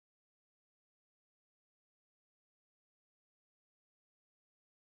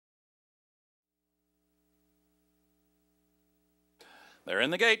They're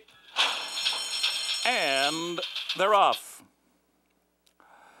in the gate. And they're off.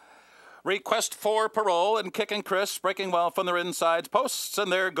 Request for Parole and Kitten Chris breaking well from their inside posts,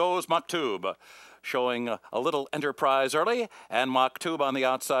 and there goes Maktub, showing a little enterprise early, and Maktub on the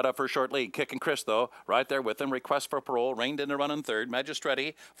outside up for short lead. Kitten Chris, though, right there with him. Request for Parole reined in to run in third.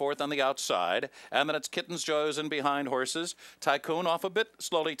 Magistretti fourth on the outside, and then it's Kitten's Joys in behind horses. Tycoon off a bit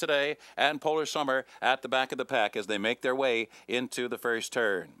slowly today, and Polar Summer at the back of the pack as they make their way into the first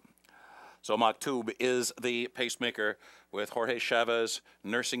turn. So Maktub is the pacemaker, with Jorge Chavez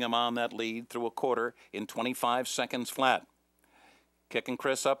nursing him on that lead through a quarter in 25 seconds flat. Kitten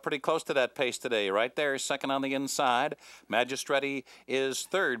Chris up pretty close to that pace today. Right there, second on the inside. Magistretti is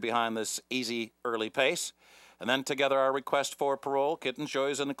third behind this easy early pace. And then together our Request for Parole. Kitten's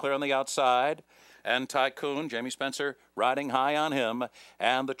Joys in the clear on the outside. And Tycoon, Jamie Spencer, riding high on him.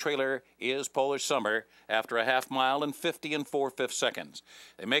 And the trailer is Polar Summer after a half mile in 50 4/5 seconds.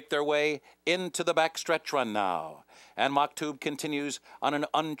 They make their way into the backstretch run now. And Maktub continues on an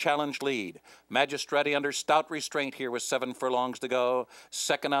unchallenged lead. Magistretti under stout restraint here with 7 furlongs to go.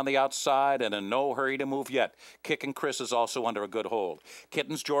 Second on the outside and in no hurry to move yet. Kitten Chris is also under a good hold.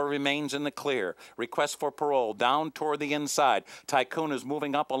 Kitten's Joy remains in the clear. Request for Parole down toward the inside. Tycoon is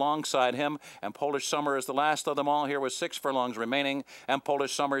moving up alongside him, and Polar Summer is the last of them all here with 6 furlongs remaining, and Polar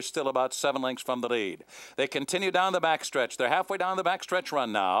Summer is still about 7 lengths from the lead. They continue down the backstretch. They're halfway down the backstretch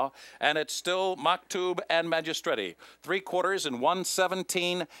run now, and it's still Maktub and Magistretti. 3 quarters in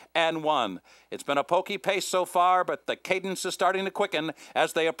 1:17 and 1. It's been a pokey pace so far, but the cadence is starting to quicken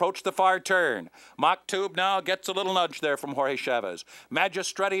as they approach the far turn. Maktub now gets a little nudge there from Jorge Chavez.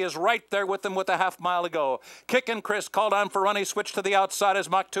 Magistretti is right there with them with a half mile to go. Kitten Chris called on for running, switch to the outside as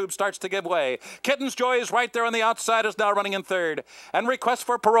Maktub starts to give way. Kitten's Joy is right there on the outside, is now running in third. And Request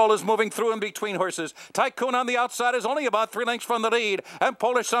for Parole is moving through in between horses. Tycoon on the outside is only about 3 lengths from the lead, and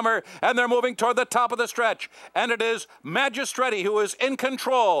Polar Summer, and they're moving toward the top of the stretch. And it is Magistretti who is in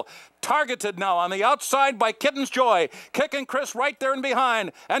control. Targeted now on the outside by Kitten's Joy. Kitten Chris right there in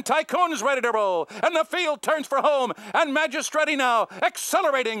behind. And Tycoon is ready to roll. And the field turns for home. And Magistretti now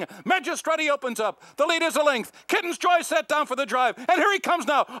accelerating. Magistretti opens up. The lead is a length. Kitten's Joy set down for the drive. And here he comes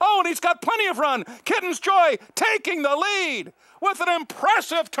now. Oh, and he's got plenty of run. Kitten's Joy taking the lead with an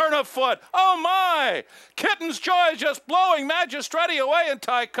impressive turn of foot. Oh, my. Kitten's Joy is just blowing Magistretti away, and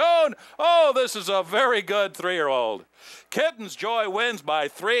Tycoon. Oh, this is a very good 3-year-old. Kitten's Joy wins by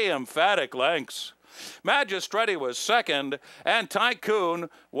 3 emphatic lengths. Magistretti was second, and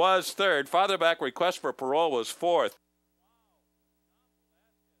Tycoon was third. Farther back, Request for Parole was fourth.